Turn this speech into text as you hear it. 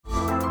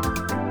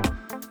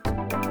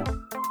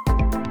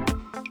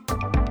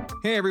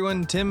Hey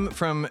everyone, Tim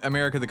from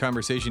America the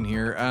Conversation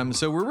here.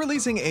 So we're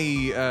releasing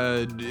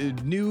a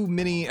new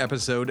mini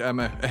episode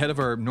ahead of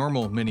our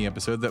normal mini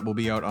episode that will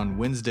be out on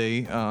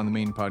Wednesday on the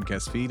main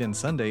podcast feed and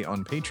Sunday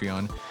on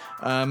Patreon.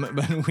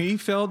 But we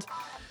felt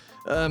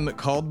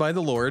called by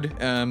the Lord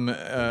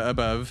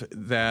above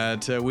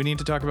that we need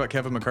to talk about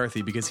Kevin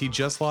McCarthy because he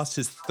just lost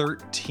his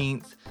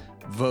 13th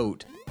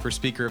vote for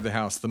Speaker of the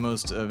House, the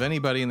most of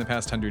anybody in the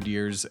past 100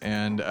 years.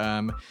 And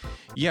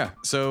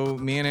so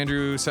me and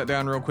Andrew sat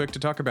down real quick to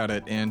talk about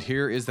it. And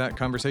here is that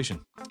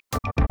conversation.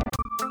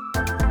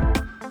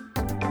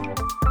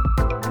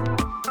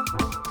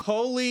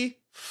 Holy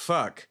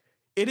fuck.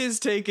 It has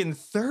taken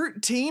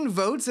 13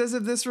 votes as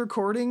of this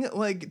recording,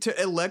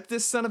 to elect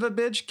this son of a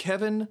bitch,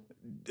 Kevin.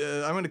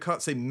 I'm going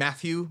to say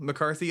Matthew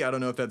McCarthy. I don't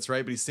know if that's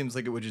right, but he seems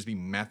like it would just be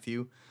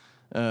Matthew.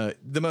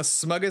 The most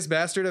smuggest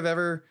bastard I've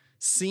ever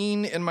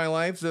seen in my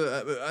life,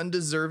 the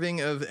undeserving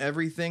of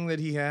everything that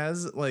he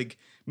has,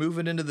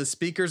 moving into the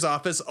speaker's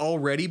office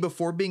already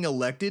before being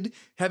elected,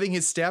 having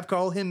his staff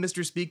call him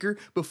Mr. Speaker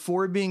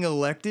before being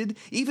elected,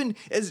 even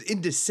as in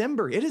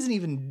December. It isn't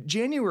even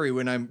January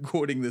when I'm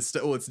quoting this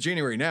stuff. Well, it's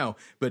January now,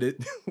 but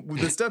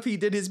the stuff he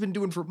did has been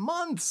doing for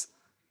months.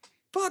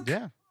 Fuck.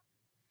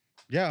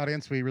 Yeah,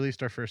 audience, we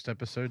released our first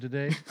episode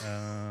today.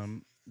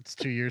 It's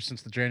 2 years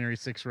since the January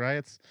 6th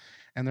riots,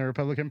 and the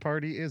Republican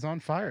Party is on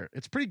fire.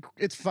 It's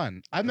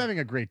fun. I'm having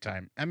a great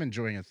time. I'm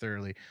enjoying it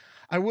thoroughly.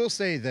 I will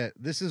say that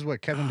this is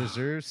what Kevin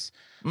deserves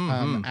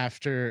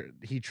after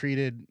he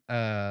treated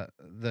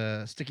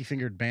the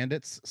sticky-fingered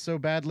bandits so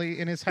badly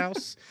in his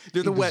house.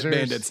 They're the wet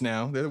bandits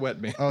now. They're the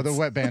wet bandits. Oh, the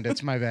wet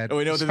bandits. My bad. Oh,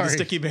 wait, no, they're the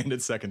sticky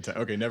bandits second time.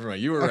 Okay, never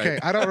mind. You were right. Okay,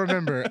 I don't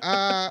remember.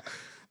 I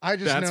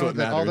just know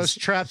that all those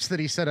traps that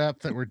he set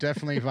up that were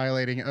definitely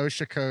violating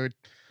OSHA code,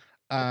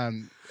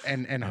 and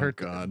hurt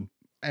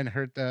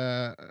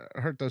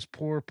those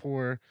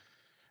poor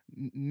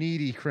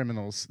needy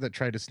criminals that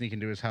tried to sneak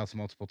into his house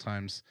multiple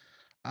times.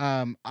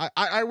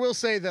 I will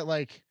say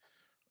that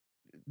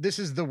this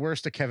is the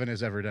worst that Kevin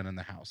has ever done in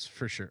the house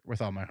for sure.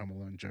 With all my Home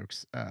Alone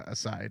jokes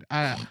aside,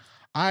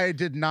 I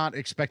did not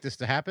expect this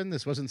to happen.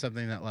 This wasn't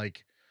something that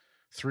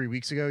 3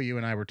 weeks ago you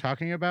and I were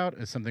talking about.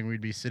 It's something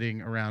we'd be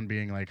sitting around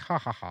being like, ha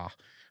ha ha.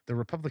 The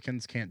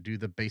Republicans can't do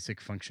the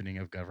basic functioning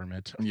of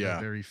government. Yeah.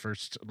 The very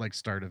first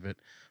start of it.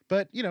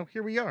 But here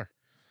we are.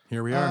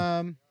 Here we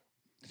are.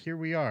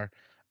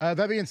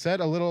 That being said,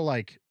 a little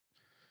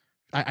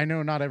I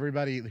know not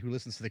everybody who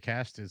listens to the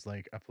cast is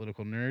a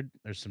political nerd.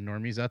 There's some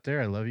normies out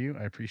there. I love you.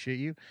 I appreciate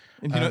you.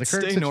 And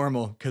stay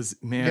normal because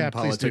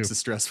politics is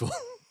stressful.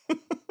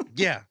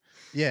 Yeah.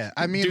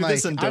 I mean, do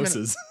this in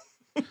doses.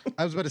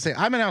 I was about to say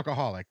I'm an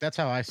alcoholic. That's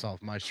how I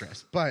solve my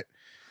stress. But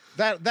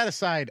that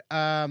aside,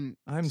 I'm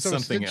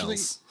something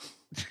else.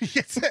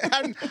 Yes,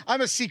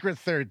 I'm a secret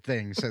third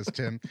thing, says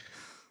Tim.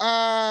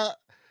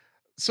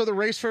 So the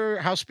race for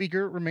House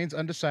Speaker remains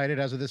undecided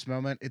as of this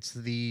moment. It's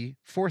the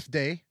fourth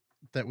day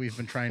that we've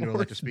been trying to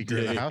elect a Speaker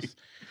of the House.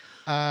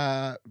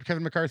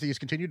 Kevin McCarthy has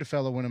continued to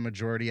fail to win a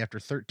majority after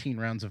 13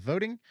 rounds of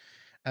voting.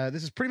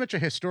 This is pretty much a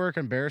historic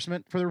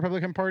embarrassment for the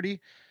Republican Party.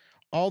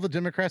 All the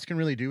Democrats can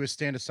really do is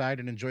stand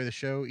aside and enjoy the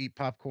show, eat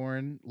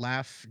popcorn,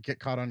 laugh, get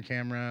caught on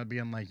camera,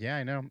 being like, yeah,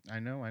 I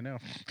know,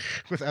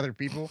 with other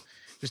people.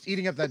 Just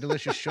eating up that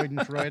delicious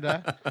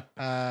Schadenfreude.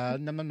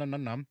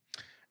 Num.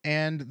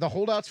 And the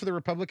holdouts for the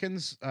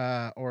Republicans,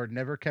 or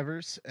never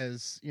kevers,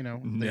 as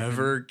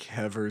never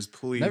kevers,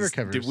 please. Never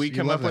kevers. Did we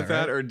come up with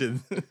that, right? Or did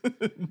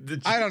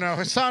I don't know.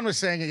 Hassan was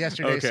saying it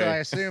yesterday, so I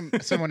assume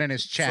someone in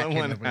his chat.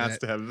 Someone has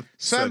to have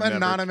some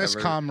anonymous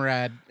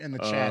comrade in the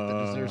chat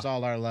that deserves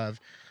all our love.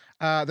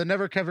 The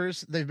never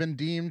covers. They've been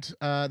deemed.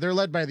 They're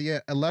led by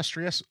the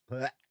illustrious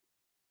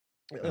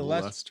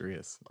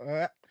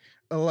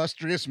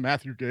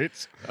Matthew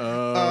Gaetz.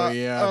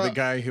 The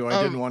guy who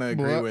I didn't want to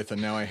agree with,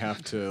 and now I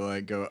have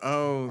to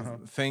go.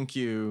 Thank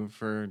you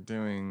for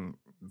doing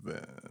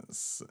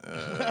this.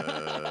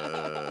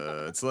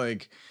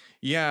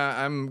 It's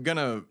I'm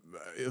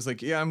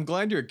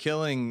glad you're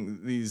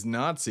killing these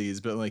Nazis,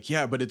 but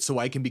but it's so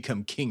I can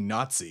become King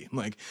Nazi. I'm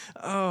like,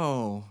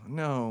 oh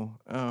no,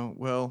 oh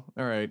well,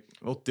 all right,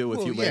 we'll deal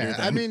with you later.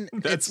 Then. I mean,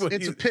 it's a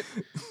pit.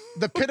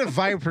 The pit of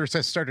vipers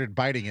has started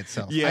biting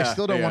itself. Yeah, I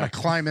still don't want to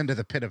climb into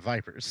the pit of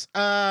vipers.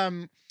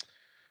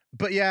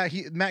 But yeah,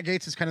 Matt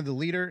Gaetz is kind of the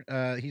leader.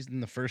 He's in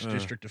the first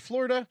district of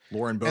Florida.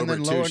 Lauren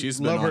Boebert too. She's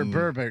been on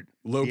Berbert.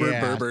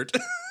 Lobert.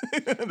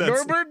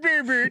 Lobert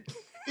Berbert.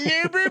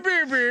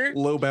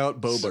 Lobout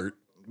Boebert.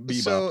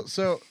 So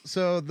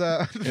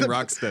the in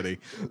Rocksteady.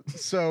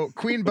 So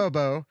Queen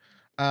Bobo,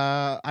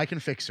 I can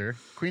fix her.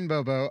 Queen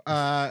Bobo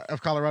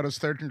of Colorado's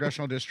 3rd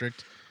congressional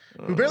district,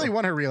 who barely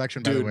won her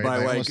re-election, by the way,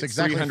 by almost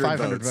exactly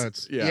 500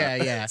 votes.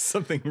 Yeah.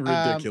 Something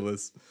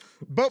ridiculous.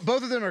 Both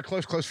of them are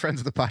close friends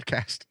of the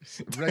podcast.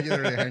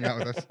 Regularly hang out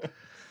with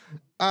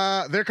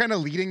us. They're kind of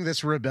leading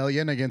this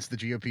rebellion against the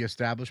GOP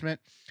establishment.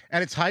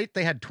 At its height,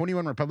 they had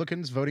 21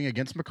 Republicans voting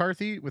against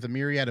McCarthy, with a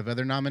myriad of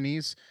other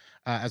nominees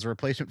as a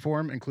replacement for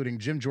him, including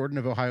Jim Jordan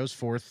of Ohio's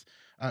 4th,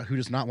 who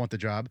does not want the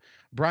job.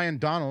 Brian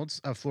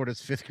Donalds of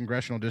Florida's 5th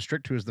Congressional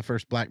District, who is the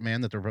first black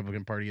man that the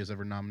Republican Party has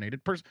ever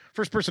nominated,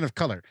 first person of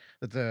color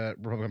that the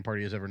Republican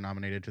Party has ever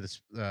nominated to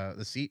this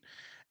the seat,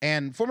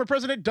 and former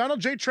President Donald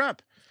J.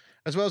 Trump,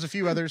 as well as a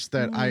few others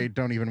that I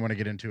don't even want to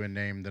get into and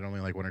name that only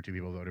like 1 or 2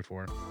 people voted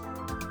for.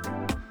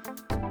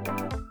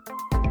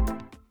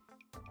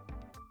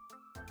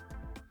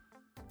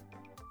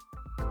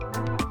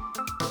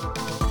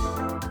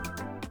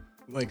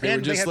 Like they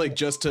were just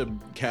just to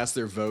cast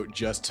their vote,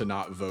 just to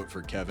not vote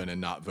for Kevin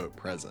and not vote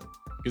present.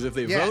 Because if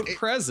they vote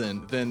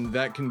present, then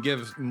that can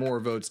give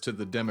more votes to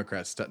the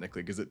Democrats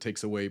technically, because it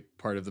takes away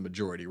part of the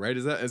majority, right?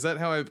 Is that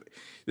how I've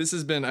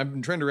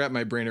been trying to wrap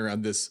my brain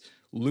around this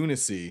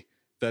lunacy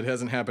that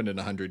hasn't happened in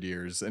 100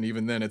 years, and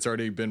even then, it's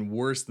already been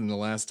worse than the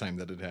last time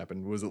that it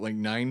happened. Was it like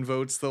 9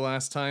 votes the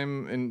last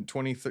time in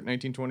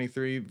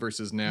 1923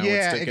 versus now?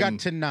 Yeah, it's it got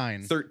to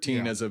 9,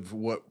 13 as of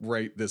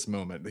right this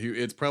moment.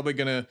 It's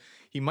probably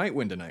he might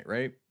win tonight,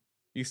 right?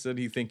 You said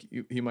he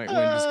might win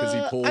just because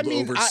he pulled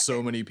over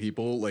so many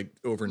people like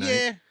overnight.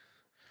 Yeah,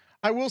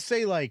 I will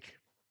say like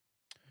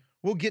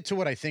we'll get to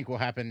what I think will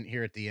happen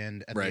here at the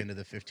end the end of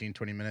the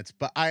 15-20 minutes,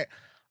 but I'm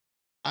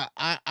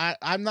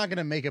not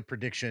gonna make a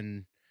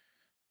prediction.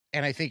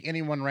 And I think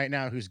anyone right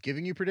now who's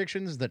giving you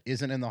predictions that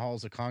isn't in the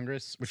halls of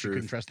Congress, which you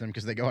can trust them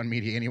because they go on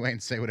media anyway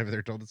and say whatever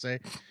they're told to say,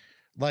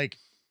 like,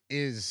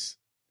 is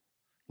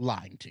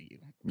lying to you.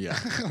 Yeah.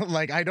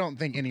 Like, I don't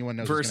think anyone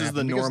knows. Versus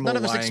the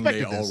normal lying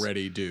they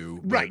already do.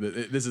 Right.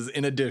 This is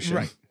in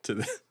addition to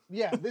the.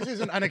 Yeah, this is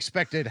an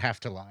unexpected have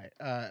to lie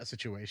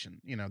situation.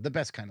 You know, the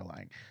best kind of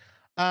lying.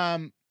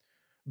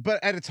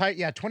 But at its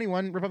height,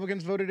 21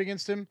 Republicans voted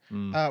against him.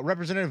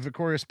 Representative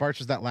Victoria Sparks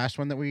was that last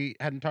one that we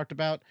hadn't talked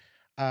about.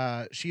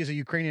 She is a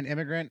Ukrainian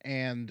immigrant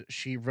and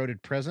she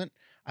voted present.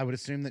 I would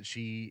assume that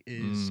she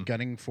is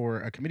gunning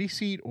for a committee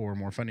seat or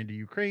more funding to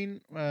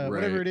Ukraine,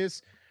 whatever it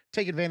is.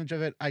 Take advantage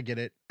of it. I get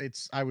it.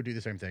 I would do the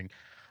same thing.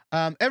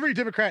 Every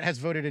Democrat has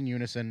voted in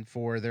unison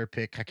for their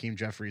pick, Hakeem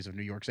Jeffries of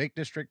New York's 8th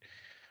District.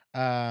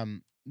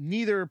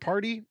 Neither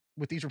party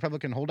with these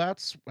Republican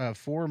holdouts,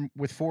 4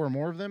 or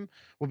more of them,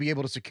 will be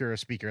able to secure a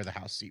Speaker of the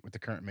House seat with the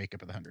current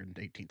makeup of the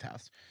 118th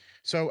House.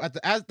 So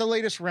at the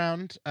latest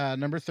round,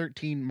 number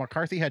 13,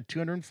 McCarthy had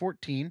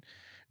 214.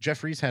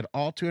 Jeffries had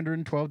all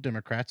 212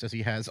 Democrats, as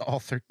he has all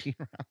 13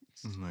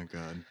 rounds. Oh my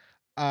God.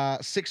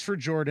 6 for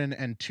Jordan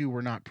and 2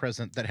 were not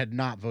present that had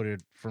not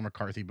voted for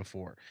McCarthy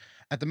before.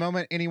 At the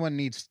moment, anyone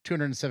needs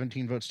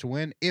 217 votes to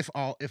win if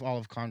all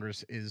of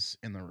Congress is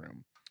in the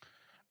room.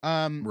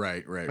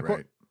 Right.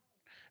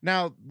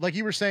 Now, like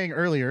you were saying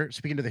earlier,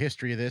 speaking to the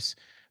history of this,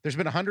 there's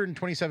been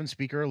 127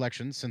 speaker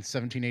elections since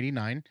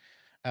 1789.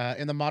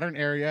 In the modern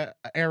era,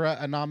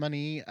 a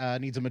nominee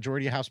needs a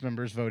majority of House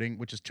members voting,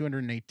 which is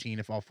 218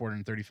 if all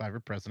 435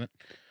 are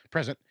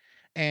present.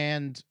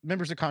 And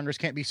members of Congress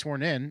can't be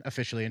sworn in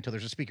officially until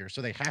there's a speaker.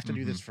 So they have to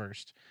do this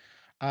first.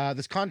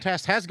 This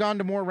contest has gone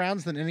to more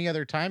rounds than any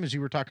other time, as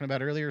you were talking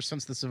about earlier,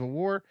 since the Civil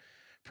War.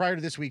 Prior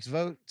to this week's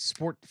vote,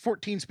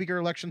 14 speaker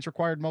elections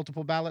required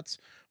multiple ballots,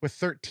 with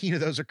 13 of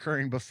those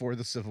occurring before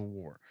the Civil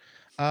War.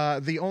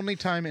 The only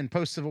time in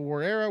post-Civil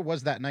War era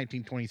was that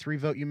 1923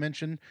 vote you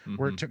mentioned,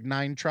 where it took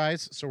 9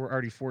 tries, so we're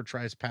already 4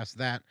 tries past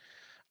that.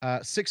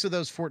 6 of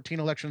those 14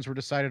 elections were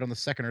decided on the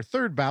 2nd or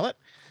 3rd ballot,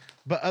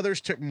 but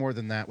others took more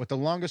than that, with the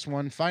longest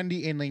one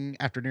finally ending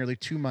after nearly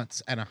 2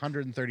 months and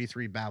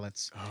 133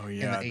 ballots in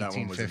the 1850s. That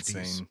one was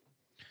insane.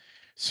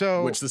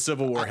 So, which the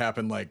Civil War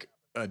happened like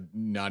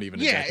not even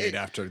a decade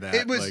after that.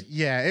 It was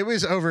it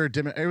was over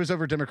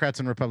Democrats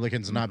and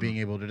Republicans not being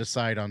able to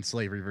decide on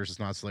slavery versus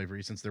not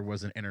slavery, since there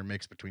was an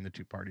intermix between the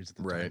two parties at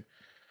the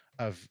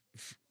time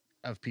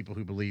of people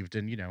who believed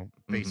in,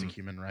 basic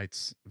human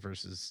rights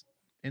versus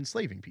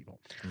enslaving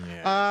people.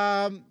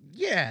 Our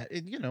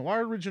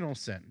original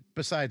sin,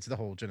 besides the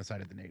whole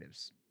genocide of the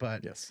natives.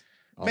 But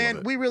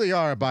man, we really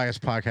are a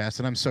biased podcast,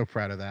 and I'm so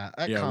proud of that.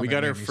 We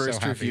got our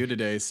first review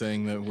today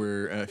saying that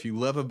we're if you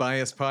love a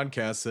biased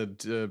podcast,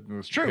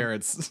 that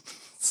parents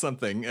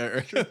something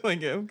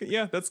like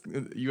that's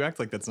you act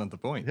like that's not the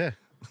point. It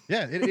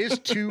is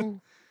 2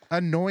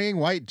 annoying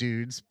white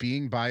dudes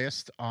being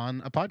biased on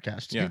a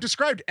podcast. You've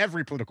described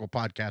every political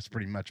podcast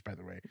pretty much, by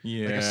the way.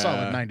 Like a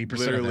solid 90%.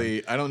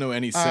 Literally, I don't know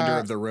any center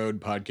of the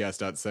road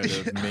podcast outside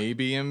of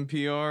maybe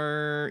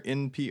NPR,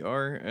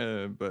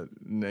 but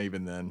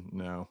even then,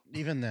 no.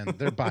 Even then,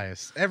 they're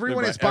biased.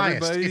 Everyone is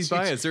biased. Everybody's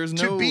biased. There's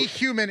no to be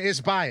human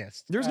is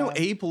biased. There's no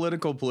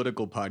apolitical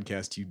political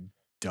podcast, you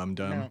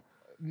dum-dum.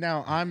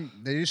 Now,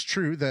 it is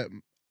true that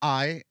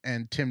I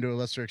and Tim, to a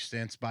lesser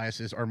extent,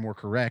 biases are more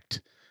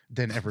correct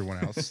than everyone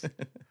else,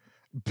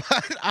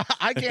 but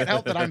I can't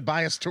help that I'm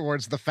biased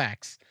towards the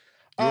facts.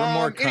 You're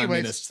more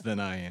communist than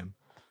I am,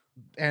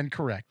 and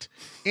correct.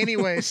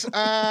 Anyways,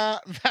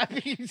 that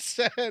being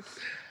said,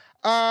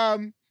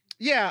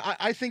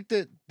 I think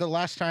that the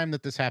last time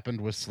that this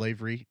happened was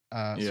slavery.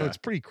 So it's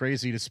pretty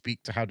crazy to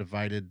speak to how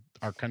divided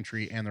our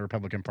country and the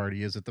Republican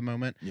Party is at the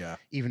moment. Yeah,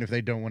 even if they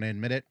don't want to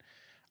admit it.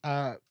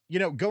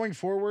 Going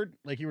forward,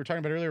 like you were talking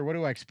about earlier, what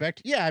do I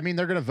expect? Yeah, I mean,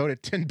 they're going to vote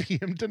at 10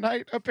 p.m.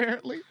 tonight,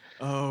 apparently,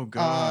 Oh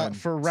God.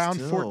 for round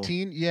Still.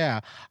 14.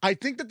 Yeah. I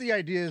think that the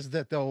idea is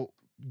that they'll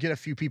get a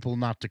few people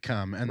not to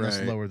come and thus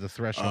Right. lower the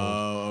threshold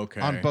Oh,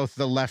 on okay. both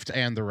the left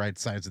and the right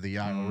sides of the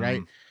aisle,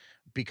 right? Mm.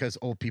 Because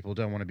old people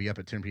don't want to be up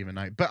at 10 p.m. at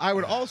night. But I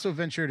would also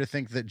venture to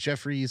think that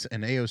Jeffries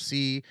and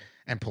AOC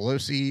and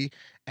Pelosi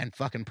and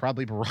fucking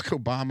probably Barack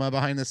Obama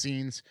behind the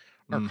scenes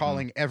are Mhm.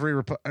 calling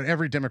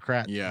every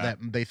Democrat Yeah. that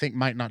they think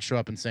might not show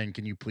up and saying,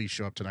 "Can you please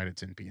show up tonight at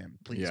 10 p.m.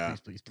 Please, Yeah.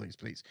 please, please, please,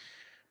 please."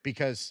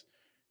 Because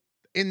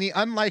in the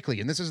unlikely,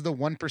 and this is the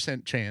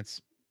 1%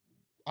 chance,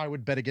 I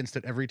would bet against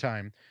it every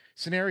time,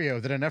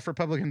 scenario that enough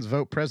Republicans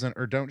vote present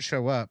or don't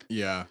show up,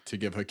 Yeah. To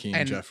give Hakeem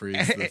and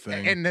Jeffries the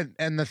thing.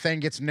 and the thing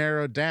gets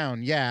narrowed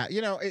down. Yeah,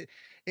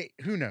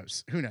 who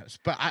knows?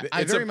 But I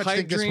It's very a much pipe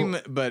think this dream,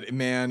 will, but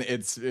man,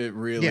 it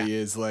really Yeah.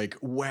 is like,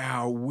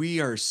 wow,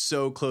 we are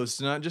so close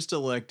to not just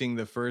electing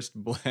the first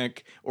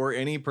black or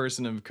any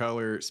person of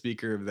color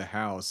Speaker of the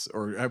House,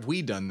 or have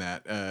we done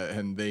that?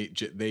 And they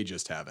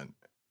just haven't.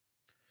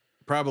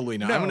 Probably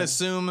not. I'm going to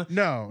assume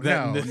No,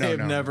 that they have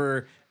no.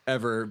 never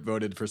ever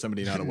voted for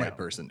somebody not a white No.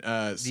 person.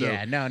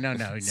 Yeah,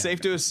 no. Safe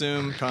to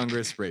assume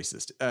Congress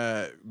racist.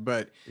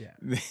 But Yeah.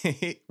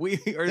 we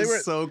are They were-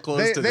 so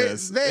close to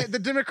this. The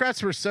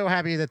Democrats were so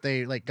happy that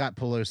they like got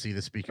Pelosi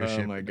the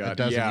speakership Oh my a God.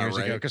 dozen Yeah, years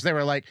ago, right. because they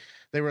were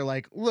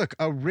like, look,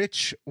 a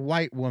rich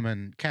white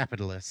woman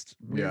capitalist.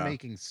 We're Yeah.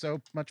 making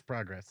so much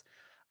progress.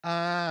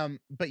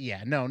 But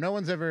yeah, no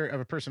one's ever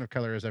of a person of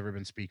color has ever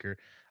been speaker.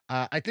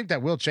 I think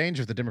that will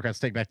change if the Democrats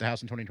take back the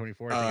House in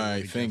 2024.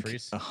 I think think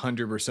Jeffries.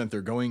 100%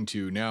 they're going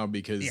to now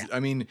because Yeah. I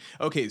mean,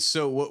 okay,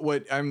 so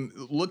what I'm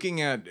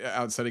looking at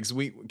outside because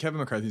Kevin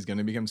McCarthy's going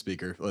to become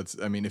speaker.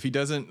 If he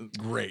doesn't,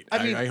 great.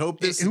 I mean, I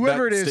hope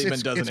whoever that it is,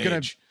 statement doesn't it's gonna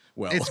age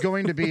well. It's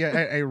going to be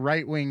a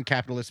right-wing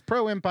capitalist,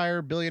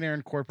 pro-empire, billionaire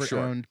and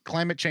corporate-owned,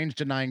 climate change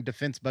denying,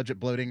 defense budget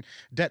bloating,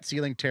 debt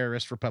ceiling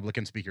terrorist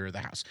Republican Speaker of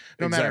the House.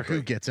 No matter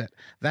who gets it,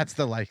 that's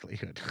the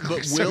likelihood.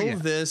 But So, will yeah.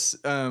 this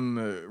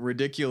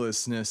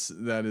ridiculousness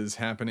that is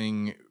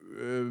happening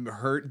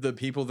hurt the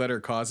people that are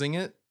causing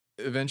it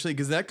eventually?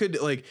 Because that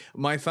could, like,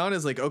 my thought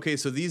is like, okay,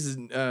 so these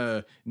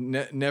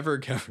never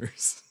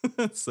covers,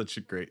 such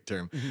a great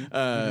term,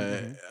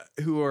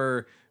 who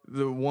are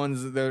the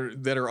ones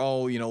that are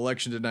all,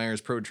 election deniers,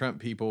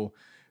 pro-Trump people.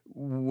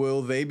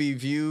 Will they be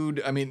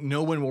viewed? I mean,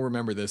 no one will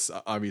remember this,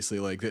 obviously,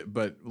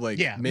 but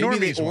maybe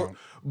they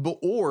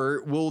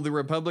or will the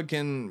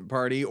Republican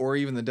Party or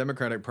even the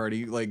Democratic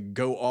Party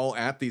go all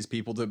at these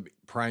people to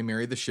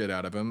primary the shit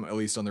out of them, at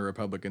least on the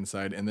Republican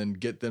side, and then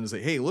get them to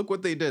say, hey, look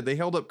what they did. They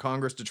held up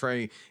Congress to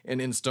try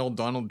and install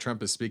Donald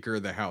Trump as Speaker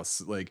of the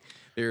House.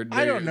 They're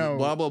I don't know.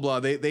 blah, blah, blah.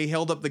 They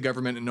held up the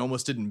government and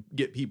almost didn't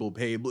get people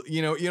paid.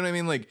 You know what I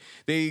mean?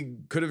 They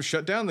could have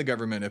shut down the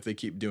government if they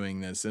keep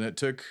doing this. And it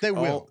took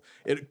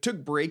it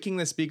took breaking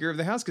the Speaker of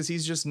the House, because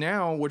he's just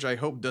now, which I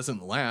hope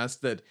doesn't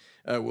last, that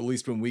at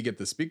least when we get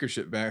the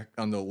speakership back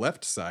on the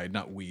left side,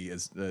 not we,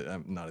 as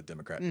I'm not a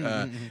Democrat,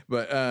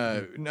 but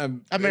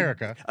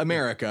America,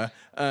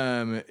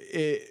 that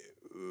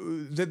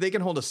they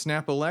can hold a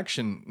snap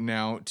election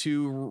now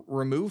to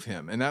remove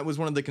him. And that was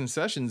one of the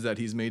concessions that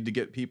he's made to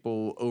get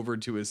people over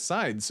to his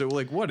side. So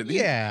what?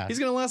 He's going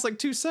to last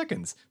 2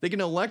 seconds. They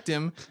can elect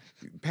him,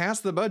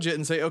 pass the budget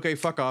and say, okay,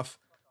 fuck off,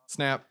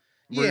 snap.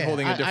 We're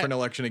holding a different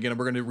election again, and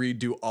we're going to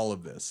redo all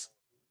of this.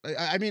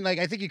 I mean,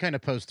 I think you kind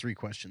of posed 3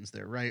 questions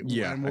there, right?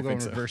 Yeah, and we'll go in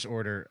reverse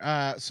order.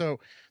 So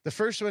the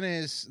first one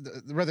is,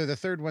 the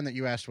third one that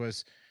you asked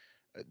was,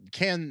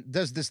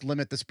 does this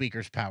limit the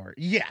speaker's power?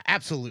 Yeah,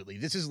 absolutely.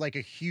 This is a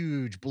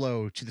huge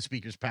blow to the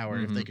speaker's power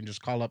if they can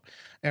just call up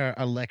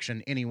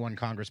election any one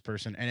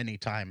congressperson at any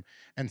time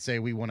and say,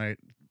 we want to,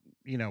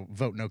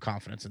 vote no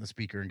confidence in the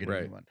speaker and get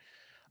a new one.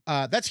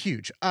 That's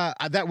huge.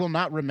 That will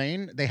not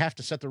remain. They have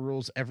to set the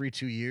rules every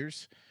 2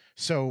 years.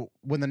 So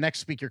when the next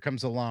speaker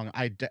comes along,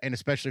 and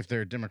especially if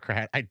they're a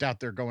Democrat, I doubt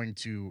they're going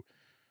to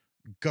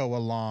go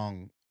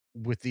along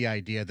with the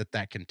idea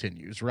that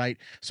continues, right?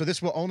 So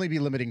this will only be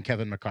limiting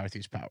Kevin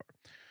McCarthy's power.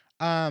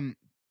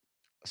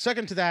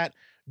 Second to that,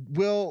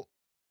 will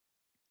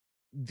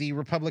the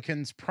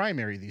Republicans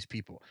primary these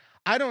people?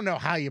 I don't know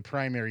how you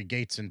primary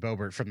Gates and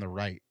Boebert from the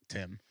right,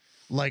 Tim.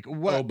 What?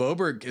 Oh,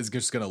 Boebert is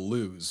just going to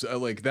lose.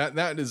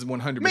 That is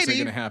 100% going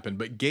to happen.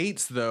 But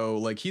Gates,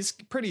 though, he's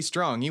pretty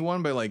strong. He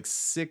won by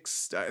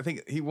 6. I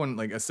think he won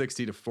a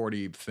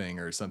 60-40 thing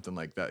or something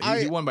like that.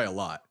 He won by a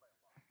lot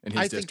in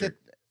his district. Think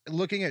that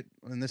looking at,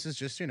 and this is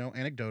just,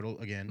 anecdotal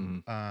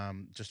again,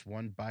 just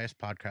one biased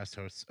podcast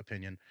host's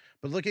opinion,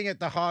 but looking at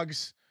the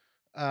Hogs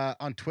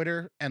on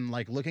Twitter and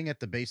looking at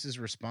the base's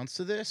response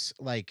to this,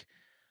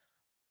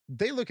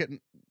 they look at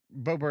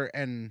Boebert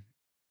and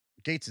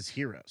Gates as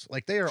heroes.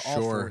 They are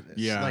all for this.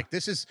 Yeah.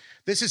 This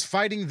is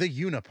fighting the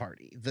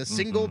uniparty, the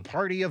single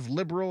party of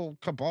liberal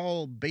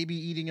cabal, baby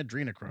eating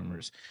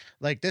adrenochromers.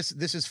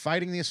 This is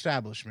fighting the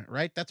establishment,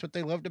 right? That's what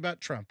they loved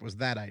about Trump, was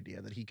that idea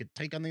that he could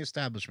take on the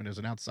establishment as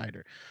an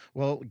outsider.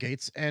 Well,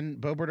 Gates and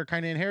Boebert are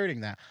kind of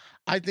inheriting that.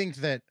 I think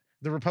that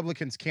the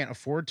Republicans can't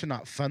afford to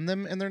not fund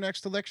them in their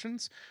next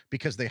elections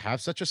because they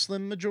have such a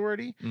slim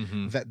majority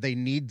that they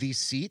need these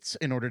seats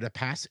in order to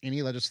pass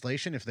any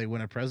legislation if they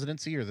win a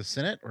presidency or the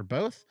Senate or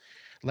both.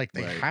 Like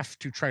they have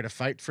to try to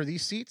fight for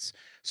these seats,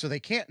 so they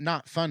can't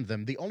not fund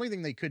them. The only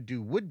thing they could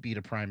do would be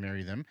to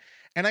primary them,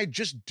 and I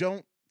just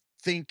don't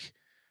think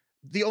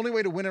the only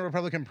way to win a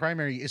Republican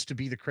primary is to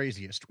be the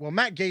craziest. Well,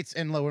 Matt Gaetz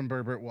and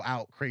Lowenberger will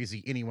out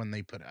crazy anyone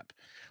they put up.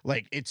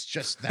 Like, it's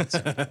just that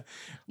simple.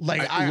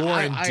 Like,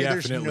 Lauren I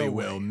definitely no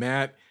will. way.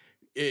 Matt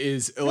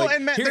is like, Well,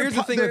 and Matt, here's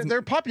the thing.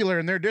 They're popular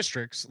in their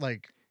districts.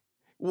 Like,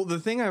 well, the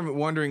thing I'm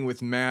wondering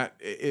with Matt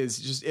is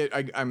just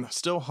I'm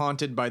still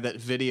haunted by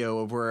that video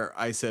of where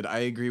I said I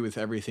agree with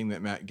everything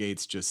that Matt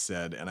Gaetz just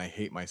said, and I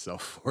hate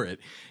myself for it.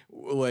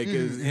 Like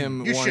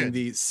him wanting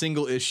the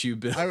single issue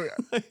bill.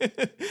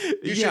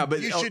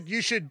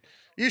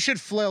 You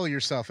should flail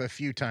yourself a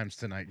few times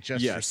tonight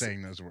just for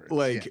saying those words.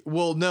 Like,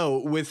 well, no,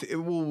 with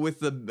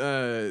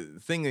the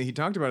thing that he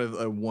talked about,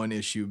 a one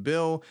issue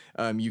bill,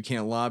 you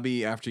can't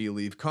lobby after you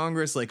leave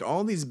Congress, like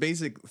all these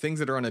basic things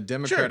that are on a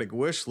Democratic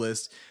wish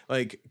list.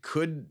 Like,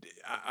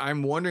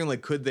 I'm wondering,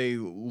 like, could they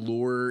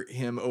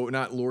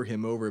not lure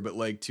him over, but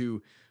like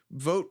to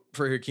vote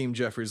for Hakeem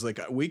Jeffries?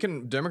 Like,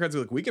 Democrats are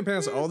like, we can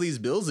pass all these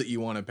bills that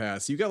you want to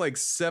pass. You got like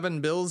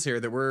 7 bills here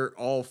that we're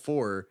all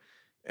for,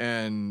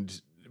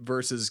 and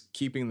versus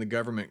keeping the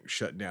government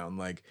shut down.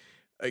 Like,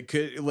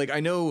 I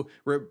know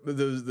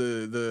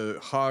the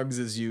hogs,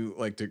 as you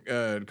like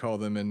to call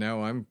them, and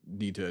now I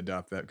need to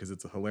adopt that because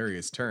it's a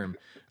hilarious term.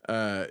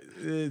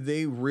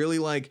 They really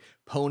like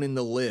poning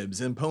the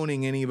libs and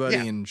poning anybody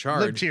in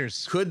charge.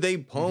 Could they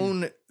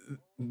pone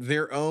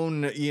their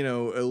own,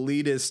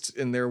 elitist,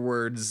 in their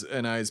words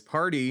and eyes,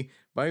 party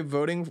by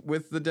voting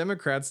with the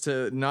Democrats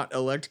to not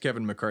elect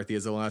Kevin McCarthy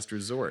as a last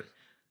resort?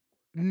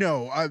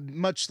 No,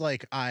 much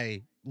like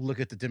I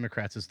look at the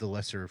Democrats as the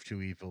lesser of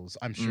two evils,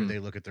 I'm sure they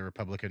look at the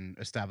Republican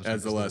establishment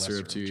as the lesser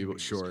of two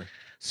evils. Sure.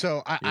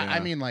 So I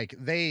mean, like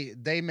they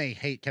may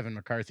hate Kevin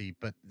McCarthy,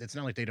 but it's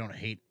not like they don't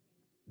hate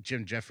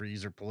Jim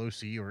Jeffries or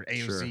Pelosi or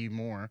AOC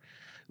more.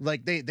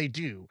 Like they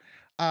do.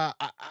 I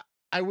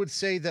would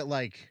say that,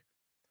 like,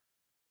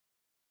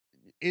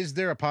 is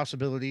there a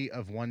possibility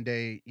of one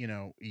day,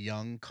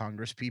 young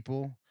Congress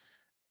people,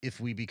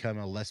 if we become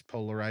a less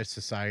polarized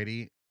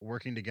society,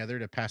 working together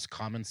to pass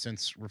common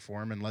sense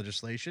reform and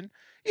legislation?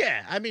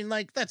 Yeah, I mean,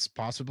 like, that's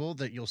possible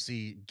that you'll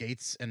see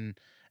Gaetz and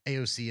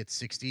AOC at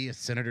 60 as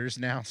senators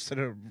now instead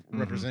of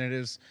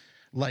representatives,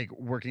 like,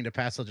 working to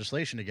pass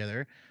legislation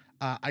together.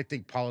 I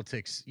think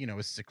politics,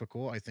 is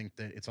cyclical. I think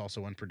that it's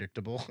also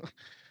unpredictable,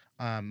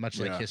 much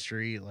like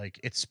history. Like,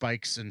 it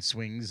spikes and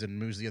swings and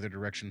moves the other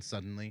direction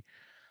suddenly.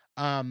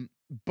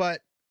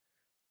 But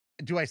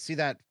do I see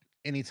that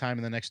anytime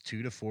in the next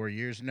 2 to 4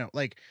 years? No.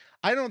 Like,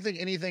 I don't think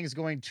anything is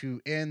going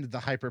to end the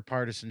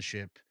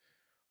hyper-partisanship,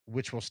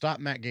 which will stop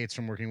Matt Gaetz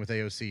from working with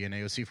AOC and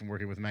AOC from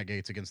working with Matt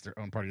Gaetz against their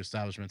own party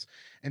establishments,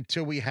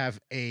 until we have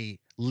a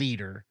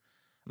leader,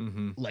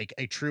 like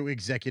a true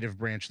executive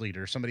branch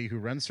leader, somebody who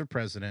runs for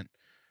president,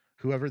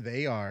 whoever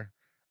they are,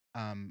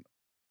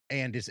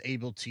 and is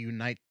able to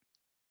unite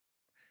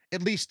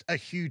at least a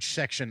huge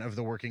section of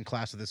the working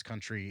class of this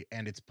country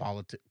and its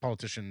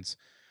politicians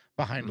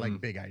behind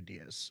like big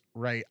ideas,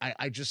 right?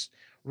 I just,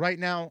 right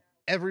now,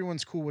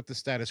 everyone's cool with the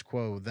status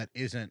quo that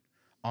isn't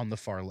on the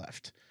far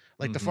left.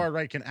 Like, the far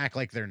right can act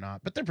like they're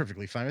not, but they're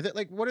perfectly fine with it.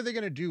 Like, what are they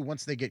going to do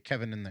once they get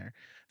Kevin in there?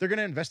 They're going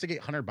to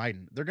investigate Hunter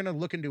Biden. They're going to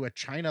look into a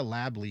China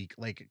lab leak,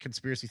 like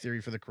conspiracy theory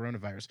for the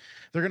coronavirus.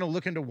 They're going to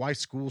look into why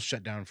schools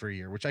shut down for a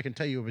year, which I can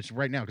tell you is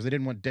right now because they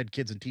didn't want dead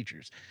kids and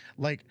teachers.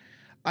 Like,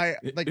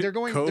 they're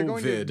going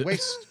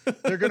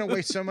to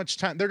waste so much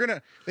time.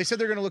 They said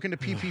they're going to look into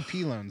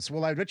PPP loans.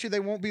 Well, I bet you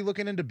they won't be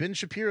looking into Ben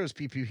Shapiro's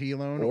PPP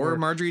loan or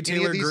Marjorie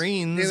Taylor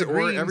Greene's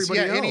or everybody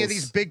else. Any of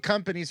these big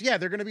companies. Yeah,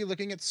 they're going to be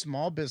looking at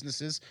small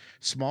businesses,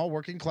 small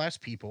working class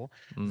people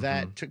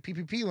that took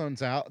PPP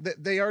loans out.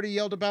 They already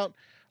yelled about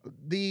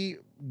the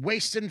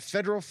waste in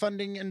federal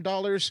funding and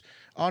dollars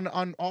on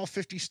all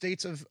 50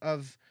 states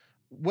of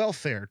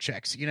welfare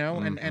checks,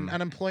 and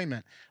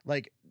unemployment.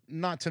 Like,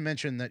 not to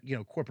mention that,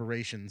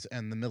 corporations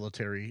and the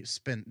military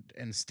spend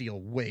and steal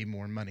way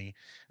more money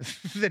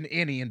than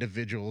any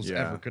individuals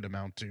ever could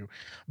amount to.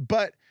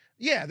 But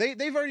yeah,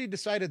 they've already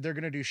decided they're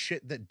going to do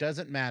shit that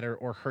doesn't matter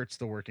or hurts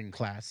the working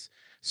class.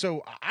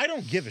 So I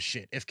don't give a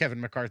shit if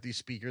Kevin McCarthy's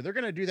speaker. They're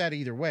going to do that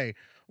either way.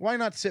 Why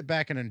not sit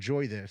back and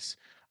enjoy this?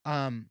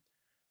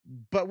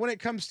 But when it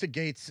comes to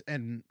Gaetz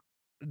and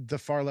the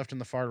far left and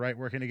the far right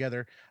working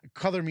together,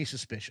 color me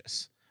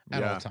suspicious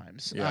at all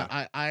times.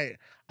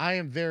 I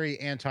am very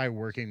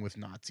anti-working with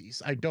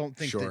Nazis. I don't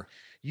think that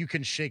you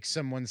can shake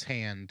someone's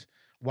hand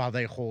while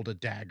they hold a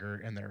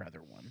dagger in their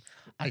other one.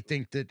 I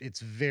think that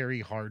it's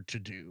very hard to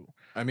do.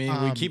 I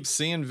mean, we keep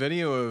seeing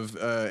video of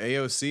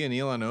AOC and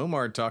Ilhan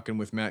Omar talking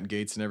with Matt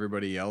Gaetz and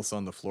everybody else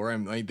on the floor.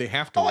 They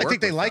have to. I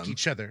think they like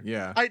each other.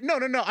 Yeah. No.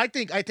 I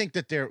think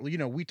that they're.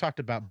 We talked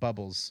about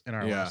bubbles in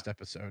our last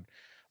episode.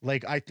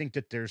 Like, I think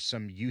that there's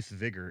some youth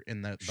vigor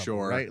in that bubble,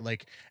 Sure. right?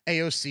 Like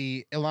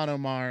AOC, Ilhan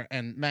Omar,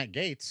 and Matt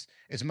Gaetz,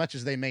 as much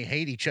as they may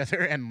hate each other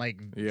and like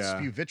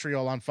spew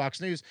vitriol on Fox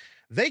News,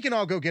 they can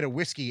all go get a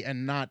whiskey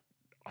and not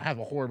have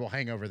a horrible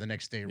hangover the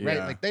next day, right?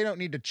 Yeah. Like they don't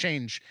need to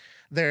change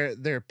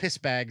their piss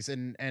bags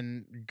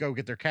and go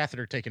get their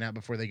catheter taken out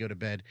before they go to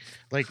bed.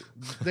 Like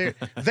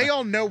they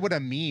all know what a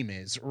meme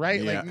is,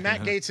 right? Yeah. Like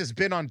Matt Gaetz has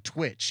been on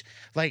Twitch.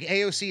 Like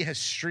AOC has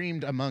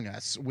streamed Among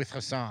Us with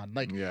Hassan.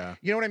 Like, you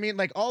know what I mean?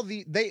 Like all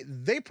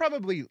they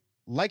probably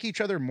like each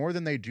other more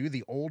than they do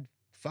the old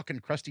fucking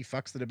crusty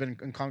fucks that have been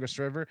in Congress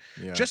forever,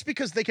 just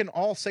because they can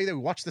all say they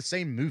watch the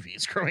same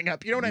movies growing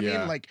up. You know what I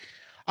mean? Like,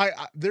 I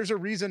there's a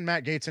reason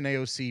Matt Gaetz and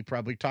AOC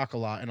probably talk a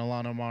lot, and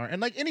Ilhan Omar, and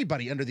like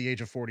anybody under the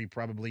age of 40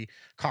 probably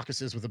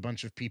caucuses with a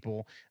bunch of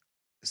people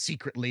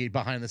secretly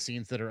behind the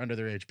scenes that are under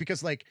their age,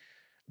 because like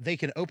they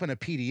can open a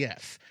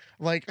PDF,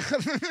 like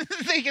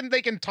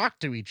they can talk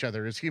to each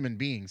other as human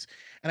beings.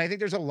 And I think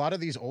there's a lot of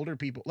these older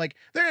people, like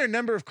there are a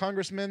number of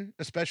congressmen,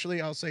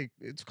 especially, I'll say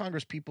it's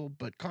Congress people,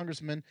 but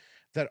congressmen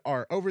that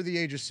are over the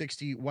age of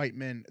 60, white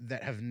men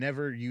that have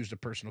never used a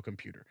personal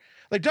computer.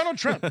 Like Donald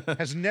Trump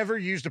has never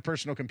used a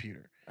personal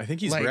computer. I think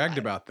he's bragged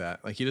about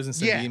that. Like he doesn't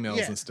send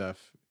emails and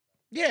stuff.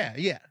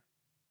 Yeah.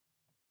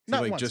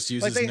 Not like once. Just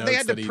uses notes they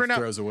had to print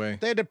throws away.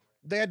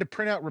 They had to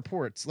print out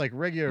reports like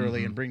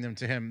regularly and bring them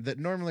to him that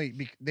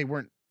normally they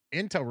weren't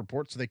intel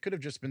reports, so they could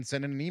have just been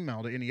sending an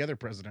email to any other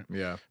president.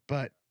 Yeah.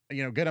 But,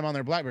 you know, get them on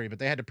their BlackBerry, but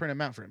they had to print them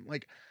out for him.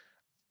 Like,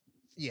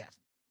 yeah.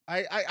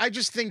 I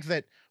just think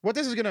that what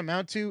this is going to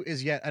amount to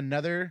is yet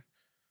another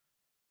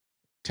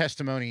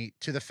testimony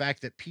to the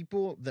fact that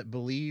people that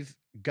believe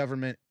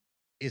government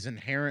is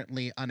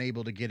inherently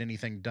unable to get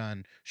anything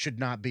done should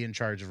not be in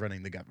charge of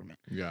running the government.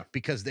 Yeah.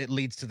 Because it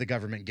leads to the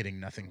government getting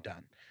nothing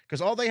done. Because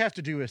all they have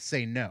to do is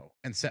say no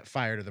and set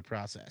fire to the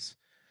process.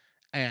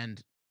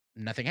 And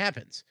nothing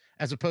happens.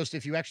 As opposed to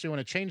if you actually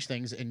want to change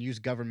things and use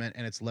government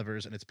and its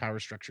levers and its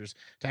power structures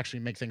to actually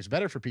make things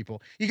better for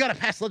people, you got to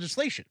pass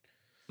legislation.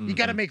 You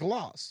got to make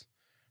laws.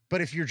 But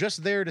if you're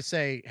just there to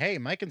say, hey,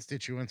 my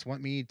constituents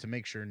want me to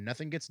make sure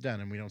nothing gets done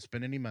and we don't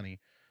spend any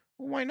money,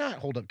 well, why not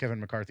hold up Kevin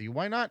McCarthy?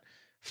 Why not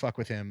fuck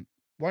with him?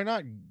 Why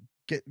not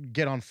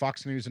get on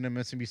Fox News and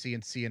MSNBC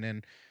and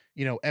CNN,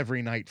 you know,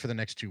 every night for the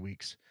next 2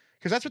 weeks?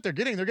 Because that's what they're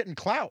getting. They're getting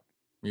clout.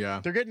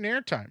 Yeah. They're getting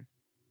airtime.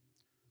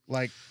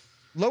 Like,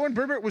 Lowen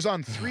Berbert was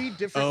on 3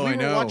 different...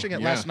 we were watching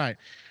it last night.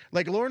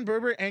 Like, Lowen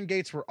Berbert and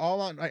Gaetz were all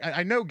on...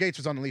 I know Gaetz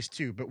was on at least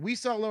 2, but we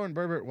saw Lowen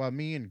Berbert while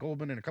me and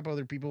Goldman and a couple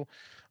other people,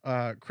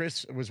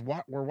 Chris,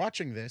 were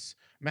watching this,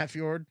 Matt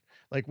Fjord.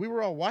 Like, we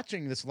were all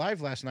watching this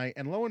live last night,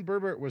 and Lowen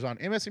Berbert was on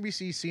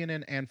MSNBC,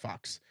 CNN, and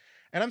Fox.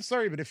 And I'm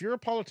sorry, but if you're a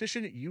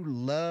politician, you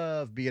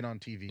love being on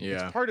TV.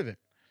 Yeah. It's part of it.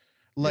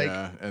 Like,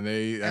 and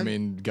they, I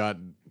mean, got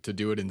to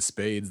do it in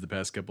spades the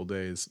past couple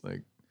days.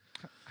 Like,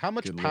 how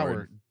much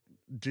power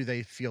do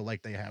they feel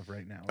like they have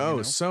right now?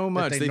 Oh, so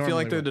much. They feel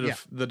like they're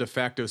the de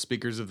facto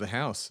speakers of the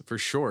House, for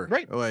sure.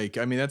 Right. Like,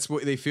 I mean, that's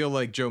what they feel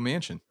like. Joe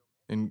Manchin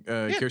and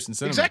Kirsten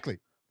Sinema. Exactly.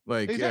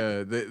 Like,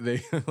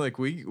 they like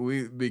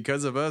we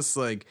because of us,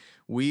 like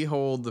we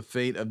hold the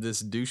fate of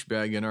this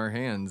douchebag in our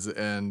hands,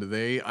 and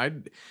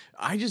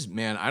I just,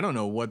 man, I don't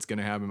know what's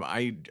gonna happen.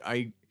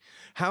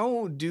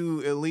 How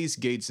do at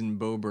least Gaetz and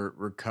Boebert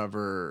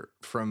recover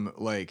from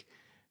like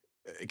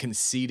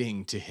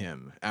conceding to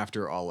him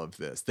after all of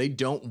this? They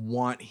don't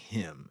want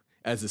him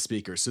as a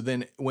speaker. So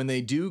then when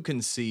they do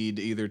concede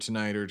either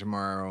tonight or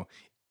tomorrow,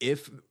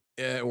 if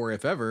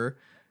ever,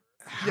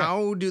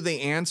 how do they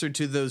answer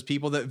to those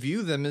people that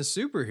view them as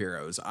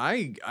superheroes?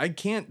 I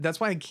can't, that's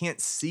why I can't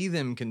see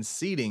them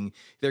conceding.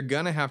 They're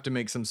going to have to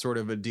make some sort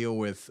of a deal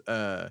with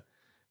the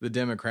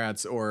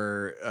Democrats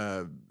or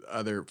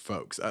other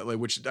folks,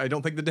 which I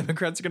don't think the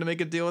Democrats are going to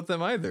make a deal with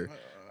them either.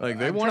 Like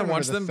they want to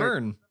watch them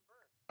burn.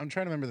 I'm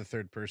trying to remember the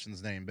third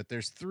person's name, but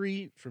there's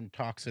 3 from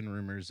talks and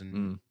rumors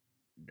and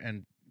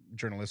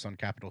journalists on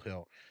Capitol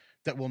Hill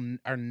that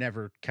are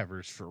never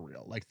covers for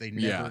real. Like they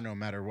never, no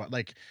matter what.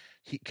 Like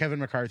Kevin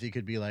McCarthy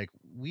could be like,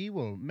 we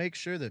will make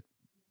sure that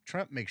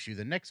Trump makes you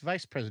the next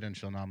vice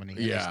presidential nominee.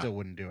 And they still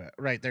wouldn't do it.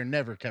 Right. They're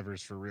never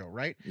covers for real.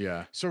 Right.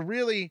 Yeah. So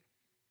really,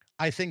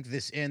 I think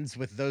this ends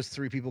with those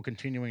 3 people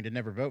continuing to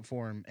never vote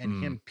for him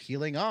and him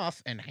peeling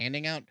off and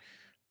handing out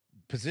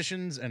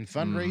positions and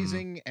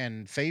fundraising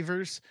and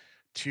favors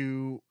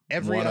to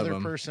every other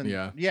person.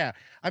 Yeah.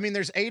 I mean,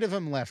 there's 8 of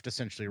them left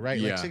essentially,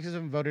 right? Like 6 of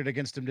them voted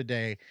against him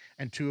today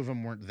and 2 of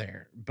them weren't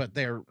there, but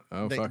they're,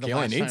 he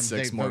only needs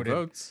 6 more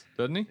votes,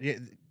 doesn't he? Yeah.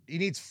 He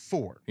needs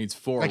 4. He needs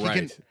 4. Like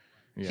right.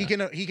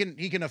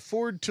 He can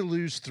afford to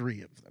lose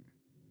 3 of them.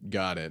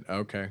 Got it.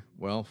 Okay.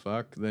 Well,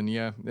 fuck. Then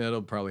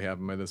it'll probably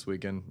happen by this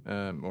weekend.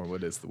 Or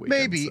what is the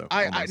weekend? Maybe. So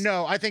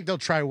I think they'll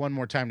try one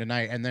more time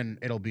tonight, and then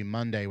it'll be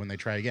Monday when they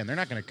try again. They're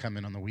not going to come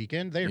in on the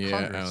weekend. They're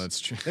Congress. No, that's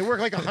true. They work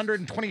like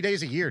 120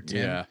 days a year,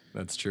 Tim. Yeah,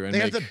 that's true. And they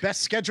have the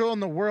best schedule in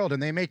the world,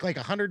 and they make like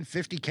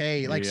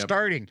 150K, like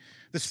starting.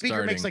 The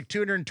speaker makes like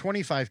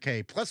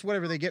 225K plus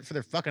whatever they get for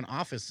their fucking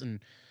office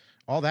and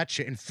all that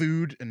shit, and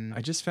food, and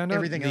I just found out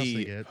everything else they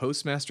the get.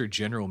 postmaster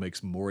general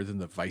makes more than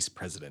the vice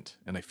president,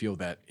 and I feel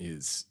that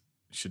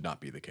should not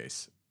be the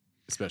case,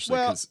 especially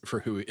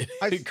for who it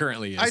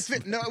currently is. I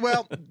think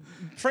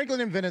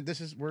Franklin invented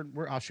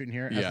we're offshooting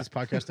here as this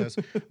podcast does,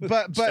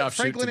 but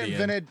Franklin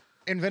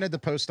invented the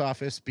post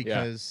office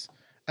because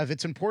of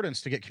its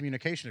importance to get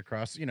communication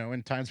across,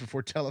 in times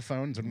before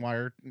telephones and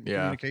wire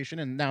communication,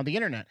 and now the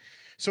internet.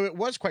 So it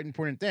was quite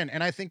important then,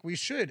 and I think we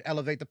should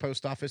elevate the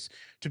post office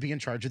to be in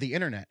charge of the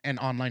internet and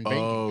online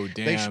banking. Oh,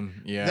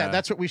 damn.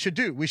 That's what we should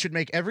do. We should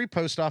make every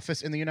post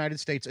office in the United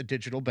States a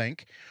digital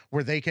bank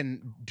where they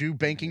can do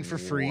banking for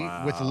free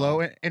with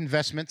low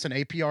investments and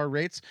APR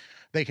rates.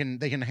 They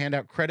can hand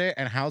out credit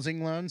and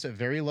housing loans at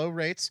very low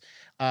rates,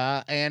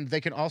 and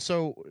they can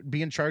also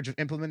be in charge of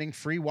implementing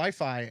free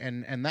Wi-Fi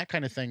and that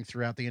kind of thing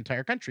throughout the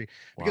entire country.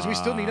 Because we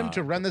still need them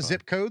to run the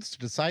zip codes to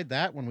decide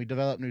that. When we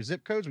develop new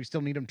zip codes, we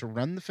still need them to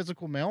run the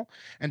physical mail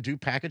and do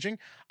packaging.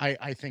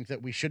 I think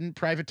that we shouldn't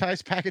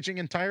privatize packaging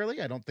entirely.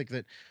 I don't think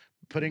that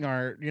putting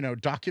our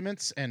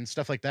documents and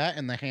stuff like that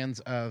in the hands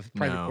of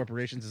private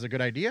corporations is a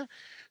good idea.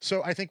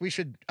 So I think we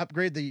should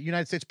upgrade the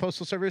United States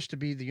Postal Service to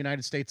be the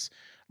United States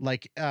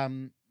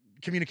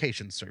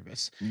communications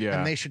service.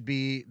 And they should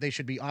be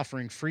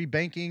offering free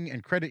banking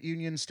and credit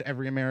unions to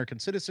every American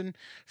citizen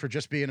for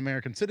just being an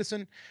American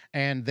citizen,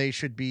 and they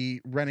should be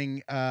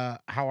running how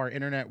our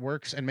internet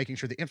works and making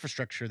sure the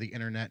infrastructure of the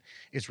internet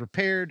is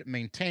repaired,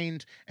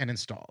 maintained, and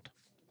installed.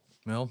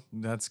 Well,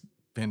 that's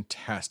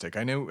fantastic.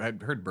 I know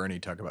I've heard Bernie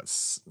talk about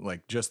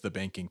just the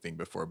banking thing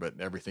before, but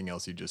everything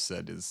else you just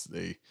said is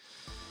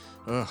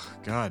oh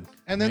God.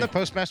 And then the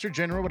Postmaster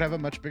General would have a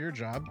much bigger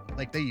job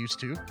like they used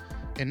to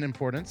in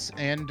importance,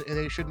 and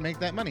they should make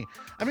that money.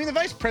 I mean, the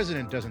Vice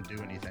President doesn't do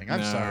anything.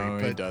 I'm sorry,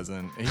 but he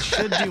doesn't. He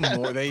should do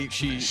more. They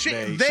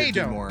don't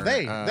do more.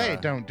 They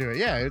don't do it.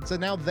 Yeah, it's a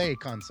now they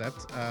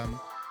concept.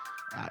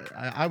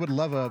 I would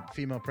love a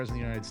female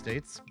president of the United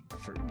States.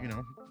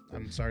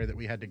 I'm sorry that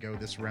we had to go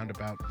this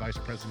roundabout vice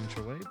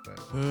presidential way,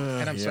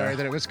 and I'm sorry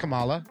that it was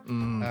Kamala.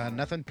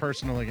 Nothing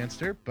personal against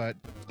her, but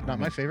not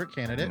my favorite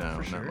candidate. No,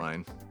 for sure. not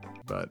mine.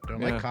 But don't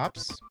like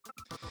cops.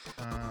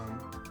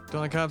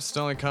 Don't like cops.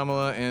 Don't like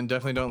Kamala, and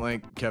definitely don't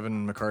like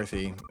Kevin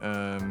McCarthy.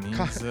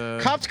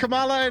 Cops,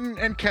 Kamala,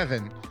 and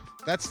Kevin.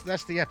 That's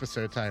the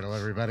episode title,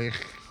 everybody.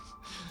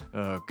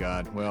 Oh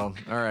God. Well,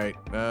 all right.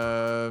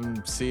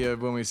 See ya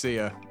when we see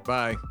ya.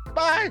 Bye.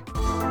 Bye.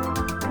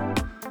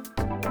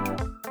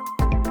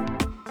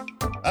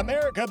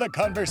 America the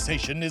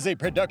Conversation is a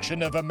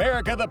production of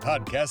America the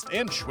Podcast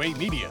and Shway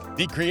Media.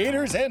 The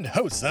creators and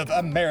hosts of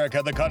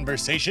America the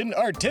Conversation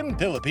are Tim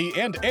Philippi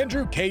and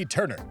Andrew K.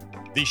 Turner.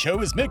 The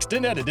show is mixed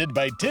and edited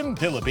by Tim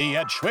Philippi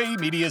at Shway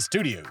Media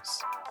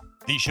Studios.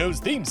 The show's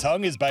theme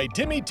song is by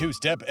Timmy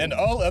Two-Step, and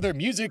all other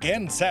music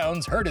and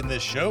sounds heard in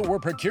this show were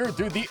procured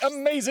through the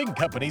amazing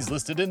companies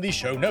listed in the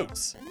show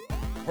notes.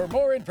 For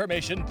more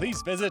information,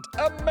 please visit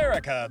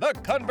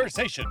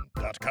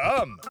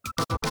americatheconversation.com.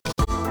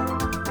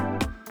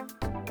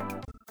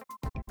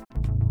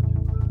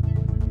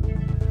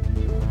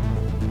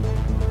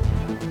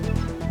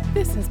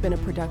 This has been a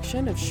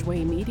production of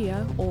Shway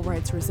Media, all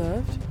rights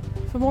reserved.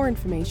 For more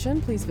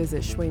information, please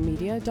visit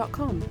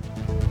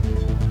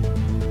shwaymedia.com.